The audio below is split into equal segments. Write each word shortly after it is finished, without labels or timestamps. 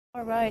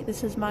Alright,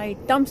 this is my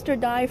dumpster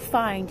dive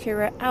find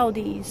here at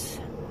Aldis.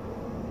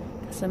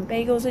 Got some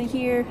bagels in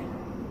here,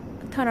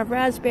 a ton of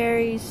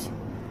raspberries,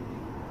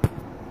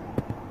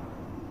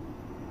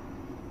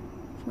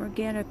 some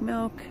organic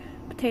milk,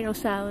 potato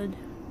salad.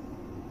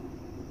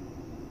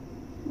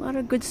 A lot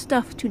of good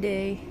stuff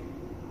today.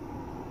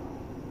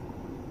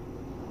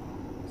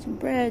 Some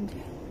bread.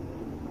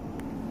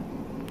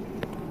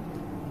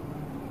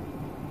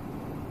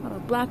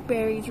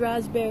 Blackberries,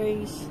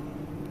 raspberries.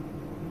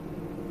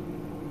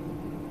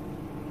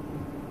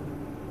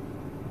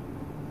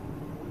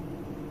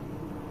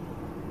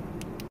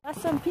 Got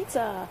some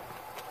pizza.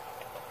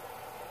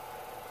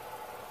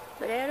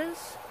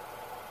 Bananas,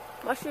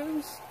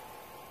 mushrooms,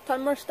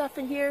 ton more stuff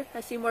in here. I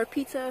see more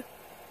pizza,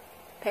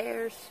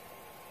 pears.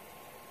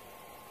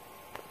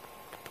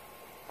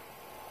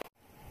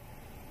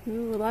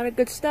 Ooh, a lot of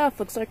good stuff.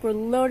 Looks like we're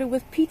loaded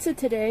with pizza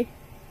today.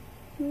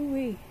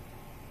 Ooh-wee.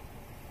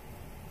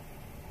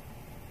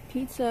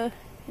 Pizza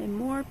and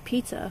more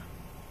pizza.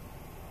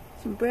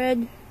 Some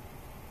bread.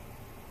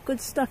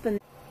 Good stuff in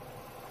there.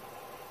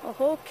 A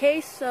whole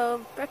case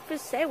of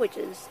breakfast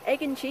sandwiches,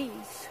 egg and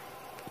cheese.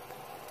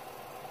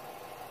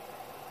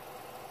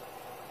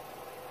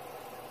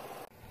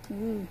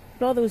 Ooh,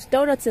 put all those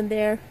donuts in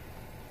there.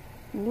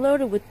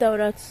 Loaded with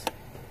donuts.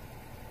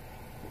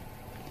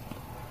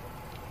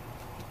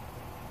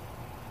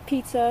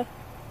 Pizza.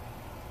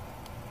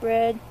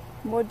 Bread.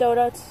 More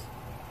donuts.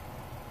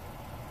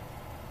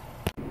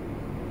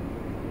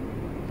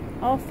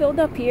 All filled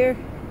up here.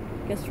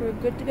 Guess we're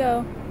good to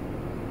go.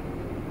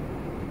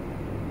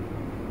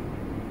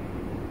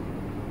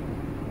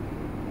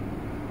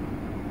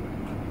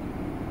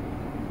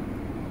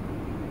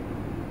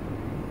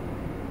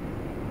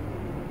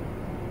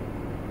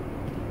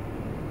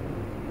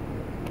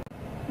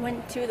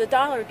 Went to the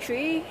Dollar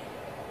Tree.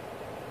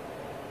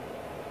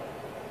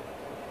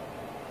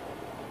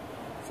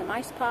 Some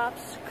ice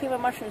pops, cream of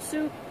mushroom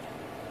soup,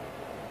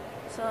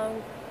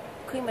 some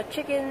cream of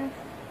chicken,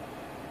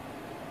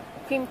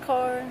 cream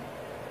corn,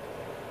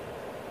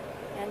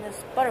 and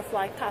this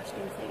butterfly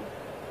costume thing.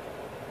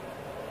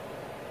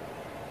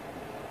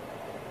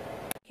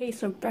 Okay,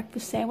 some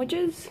breakfast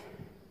sandwiches,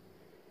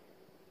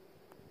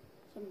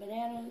 some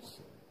bananas,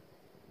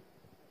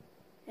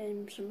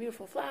 and some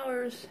beautiful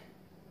flowers.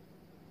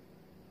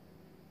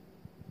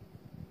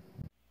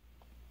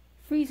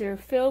 Freezer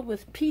filled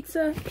with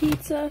pizza,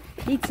 pizza,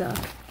 pizza.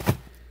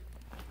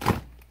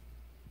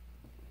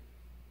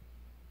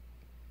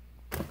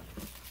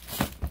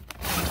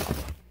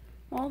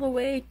 All the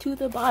way to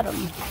the bottom.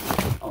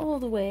 All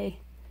the way.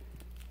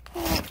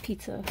 Oh,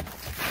 pizza.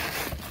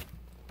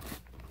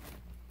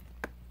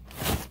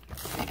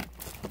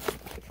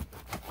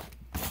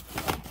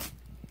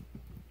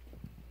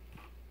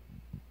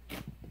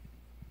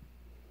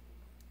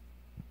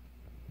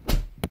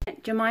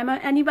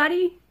 Jemima,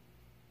 anybody?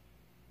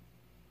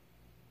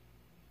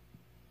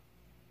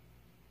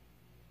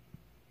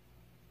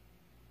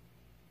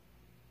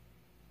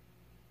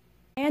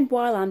 And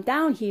while I'm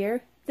down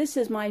here, this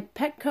is my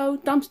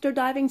Petco dumpster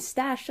diving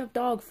stash of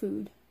dog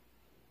food.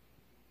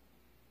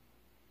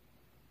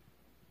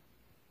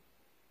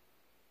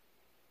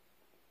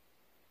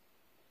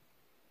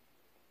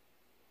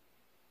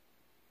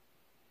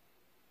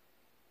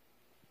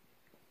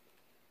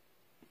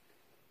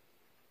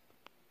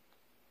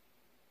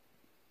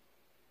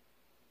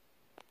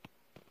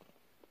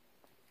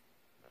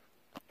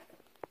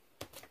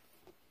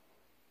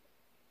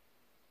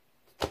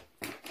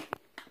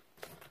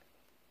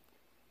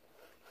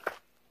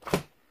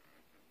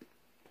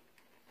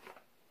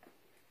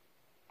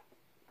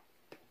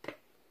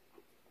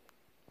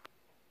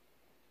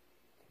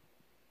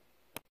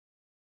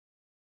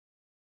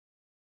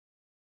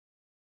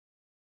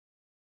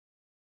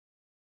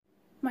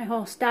 My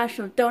whole stash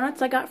of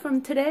donuts I got from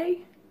today.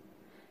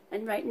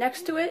 And right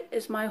next to it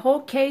is my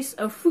whole case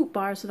of fruit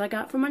bars that I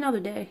got from another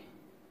day.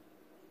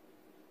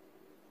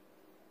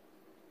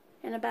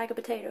 And a bag of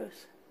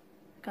potatoes.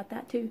 Got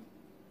that too.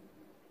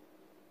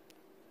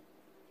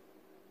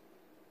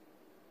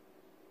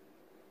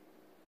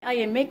 I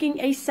am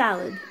making a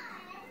salad.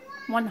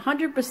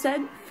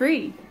 100%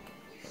 free.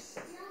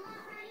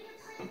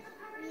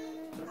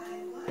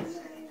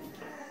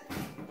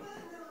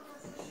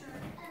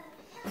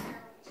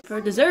 For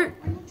dessert,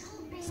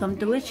 some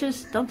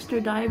delicious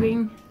dumpster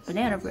diving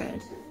banana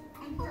bread.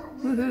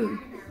 Woohoo!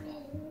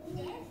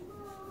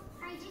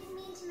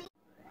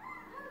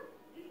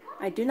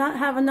 I do not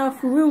have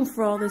enough room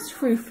for all this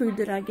free food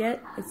that I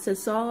get. It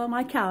sits all on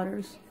my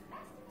counters.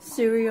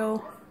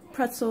 Cereal,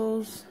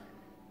 pretzels,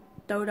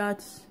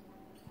 donuts,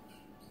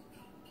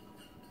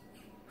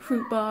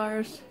 fruit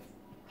bars.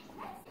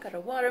 Got a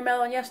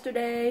watermelon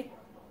yesterday.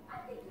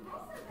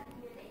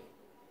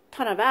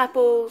 Ton of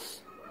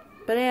apples.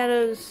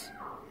 Bananas.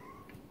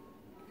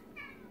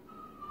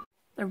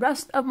 The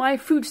rest of my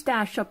food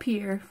stash up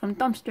here from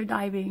dumpster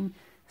diving.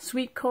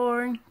 Sweet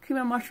corn, cream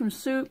of mushroom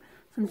soup,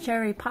 some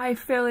cherry pie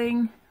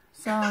filling,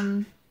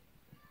 some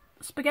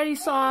spaghetti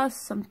sauce,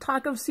 some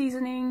taco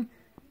seasoning,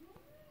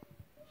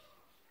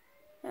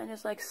 And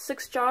there's like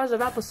 6 jars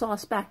of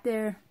applesauce back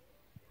there.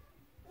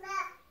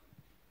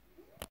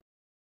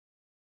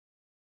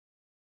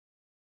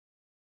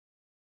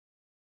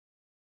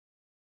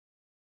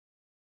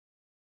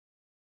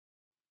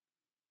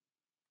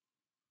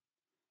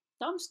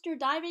 Dumpster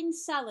diving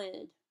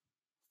salad.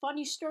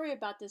 Funny story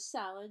about this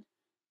salad.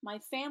 My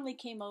family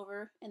came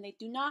over and they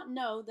do not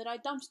know that I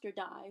dumpster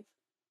dive.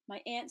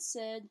 My aunt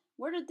said,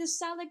 "Where did this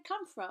salad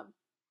come from?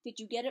 Did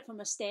you get it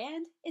from a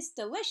stand? It's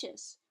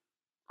delicious."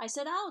 I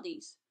said,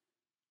 "Aldis."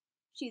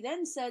 She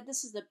then said,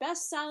 "This is the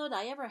best salad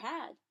I ever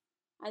had."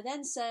 I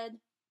then said,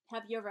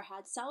 "Have you ever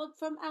had salad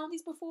from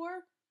Aldis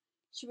before?"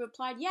 She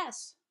replied,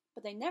 "Yes,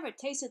 but they never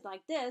tasted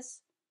like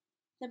this."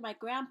 Then my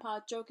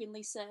grandpa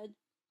jokingly said,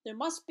 "There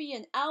must be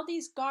an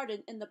Aldis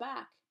garden in the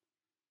back."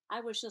 I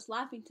was just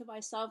laughing to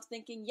myself,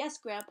 thinking, "Yes,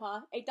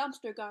 Grandpa, a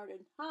dumpster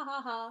garden. Ha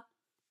ha ha."